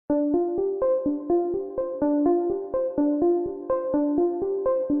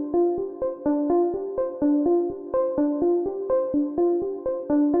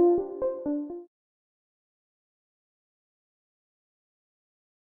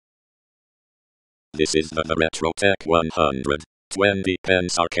This is the Retrotech100 20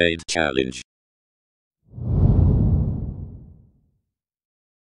 pence arcade challenge.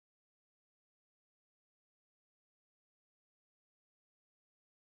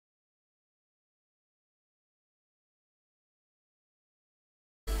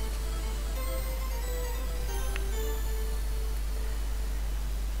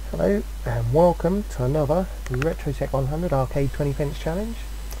 Hello and welcome to another Retrotech100 arcade 20 pence challenge.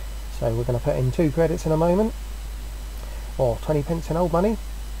 So we're going to put in 2 credits in a moment, or 20 pence in old money,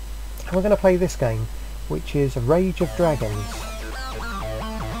 and we're going to play this game, which is Rage of Dragons.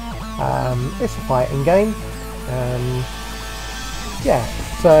 It's a fighting game. Yeah,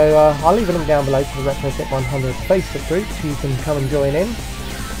 so I'll leave a link down below to the Retrotech100 Facebook group so you can come and join in.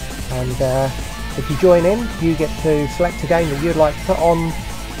 And if you join in, you get to select a game that you'd like to put on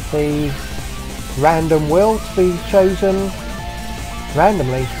the random wheel to be chosen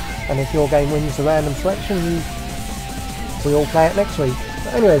randomly, and if your game wins the random selection, we all play it next week.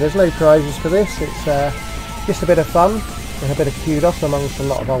 But anyway, there's no prizes for this. It's just a bit of fun and a bit of kudos amongst a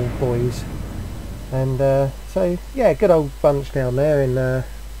lot of old boys. And so yeah, good old bunch down there in the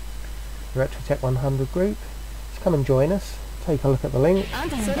Retrotech100 group. So come and join us, take a look at the link,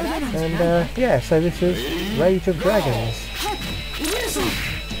 and yeah, so this is Rage of Dragons.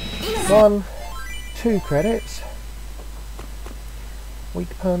 1, 2 credits.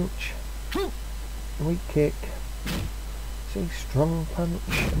 Weak punch, weak kick, C strong punch,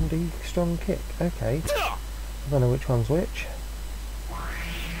 and D strong kick. Okay, I don't know which one's which.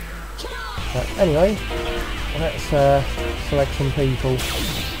 But anyway, let's select some people.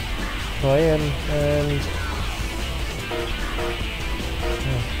 Try in, and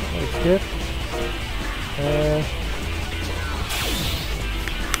looks good.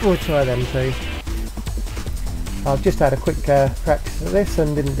 We'll try them too. I've just had a quick practice of this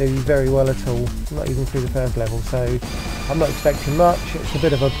and didn't do very well at all, not even through the first level, so I'm not expecting much. It's a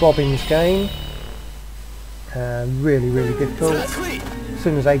bit of a bobbins game, really difficult. As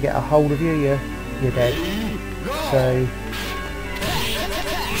soon as they get a hold of you, you're dead. So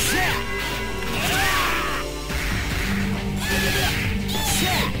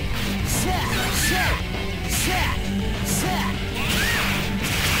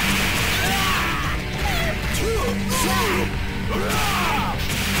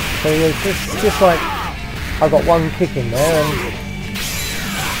So it's just like I've got one kick in there,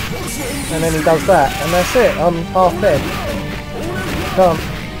 and then he does that, and that's it. I'm half dead.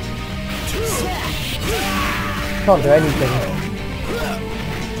 Can't do anything.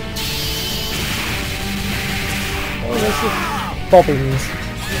 Oh, this is bobbins.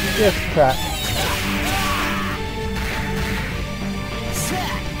 Just crap.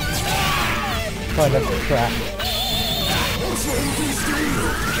 Kind of crap.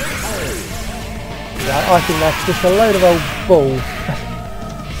 Yeah, I think that's just a load of old bull.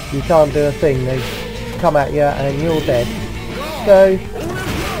 You can't do a thing. They come at you and you're dead. So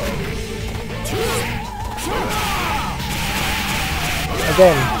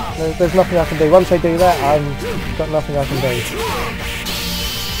again, there's nothing I can do. Once they do that, I've got nothing I can do.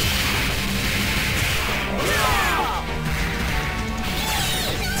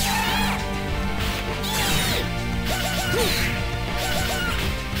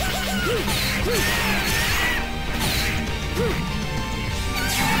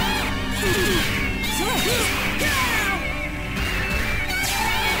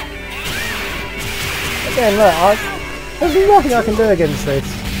 Again, look, there's nothing I can do against this.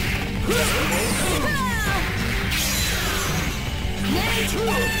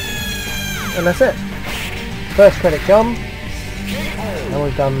 And that's it. First credit gone, and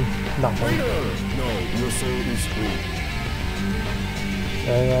we've done nothing.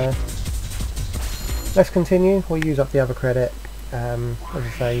 So let's continue. We'll use up the other credit. As I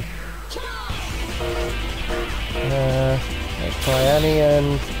say, let's try Annie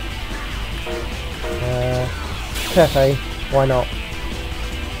and Pepe, why not?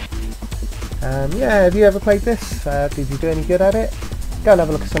 Yeah, have you ever played this? Did you do any good at it? Go and have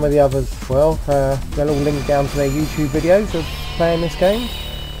a look at some of the others as well. They'll all link down to their YouTube videos of playing this game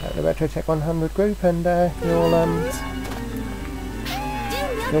at the Retrotech100 group, and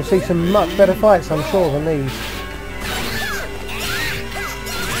you'll see some much better fights, I'm sure, than these.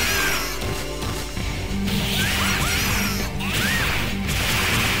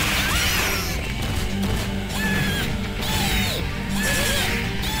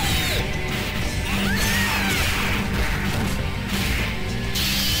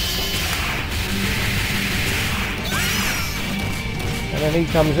 And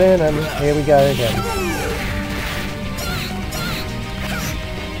he comes in, and here we go again.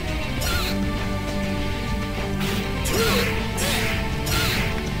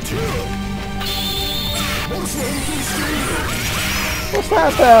 What's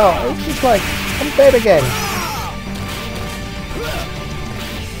that about? It's just like, I'm dead again.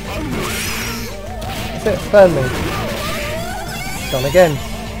 That's it, burn me. Gone again.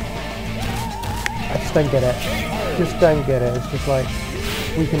 I just don't get it. Just don't get it. It's just like,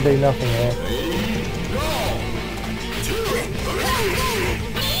 we can do nothing here.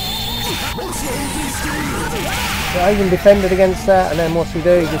 So I even defended against that, and then what's he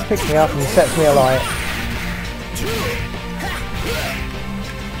do? He just picks me up and sets me alight.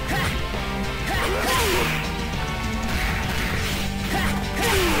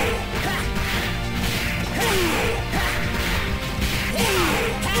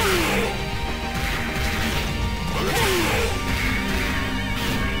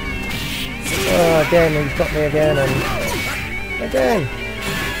 Oh, again, he's got me again, and again.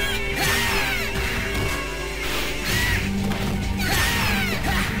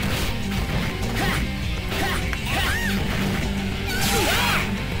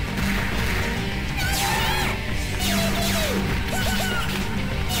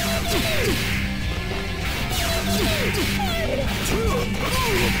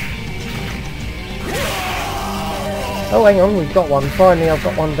 Oh, hang on, we've got one. Finally, I've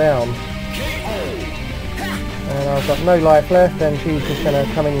got one down. And I've got no life left, and she's just going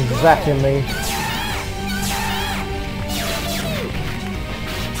to come in zapping me.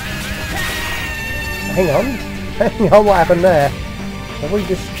 Hang on, what happened there? Have we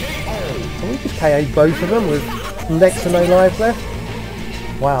just KO'd both of them with next to no life left?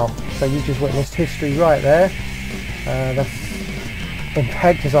 Wow, so you just witnessed history right there. That's in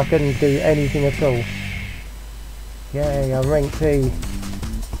fact, as I couldn't do anything at all. Yay, I'm rank T.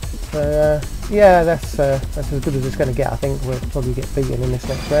 So yeah, that's as good as it's going to get. I think we'll probably get beaten in this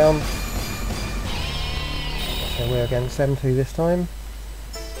next round. So we're against M2 this time.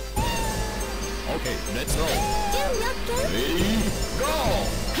 Okay, let's go. Ready, go!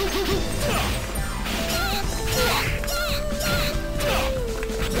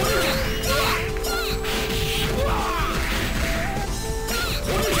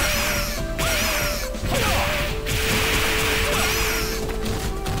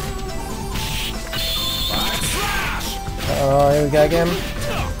 Oh, here we go again.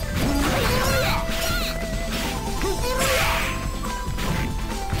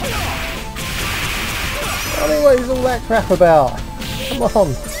 I mean, what is all that crap about? Come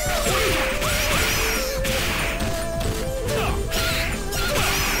on.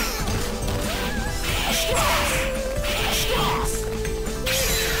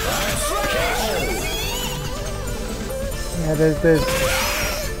 Yeah, there's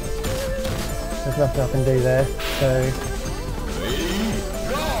nothing I can do there, so.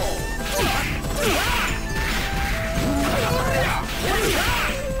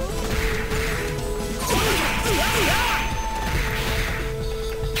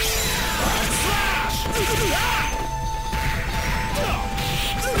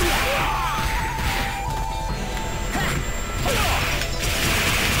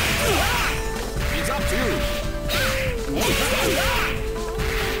 It's up to you.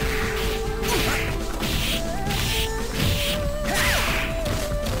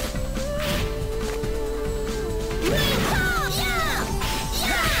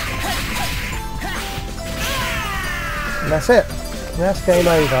 And that's it. That's game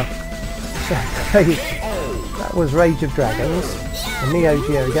over. So that was Rage of Dragons, a Neo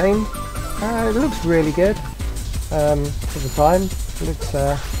Geo game. It looks really good for the time. It looks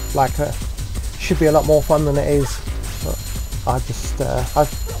like it should be a lot more fun than it is. But I just,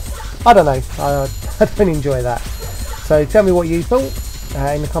 I don't know. I don't enjoy that. So tell me what you thought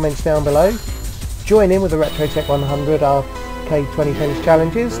in the comments down below. Join in with the Retrotech100 Arcade 20 Pence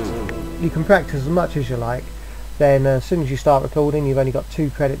challenges. You can practice as much as you like. Then as soon as you start recording, you've only got 2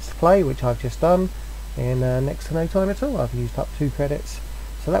 credits to play, which I've just done in next to no time at all. I've used up 2 credits,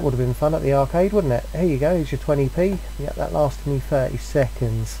 so that would have been fun at the arcade, wouldn't it? Here you go, here's your 20p. Yeah, that lasted me 30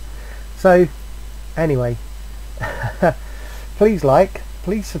 seconds. So anyway, please like,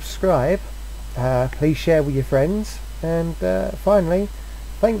 please subscribe, please share with your friends, and finally,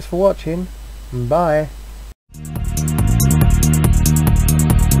 thanks for watching. Bye.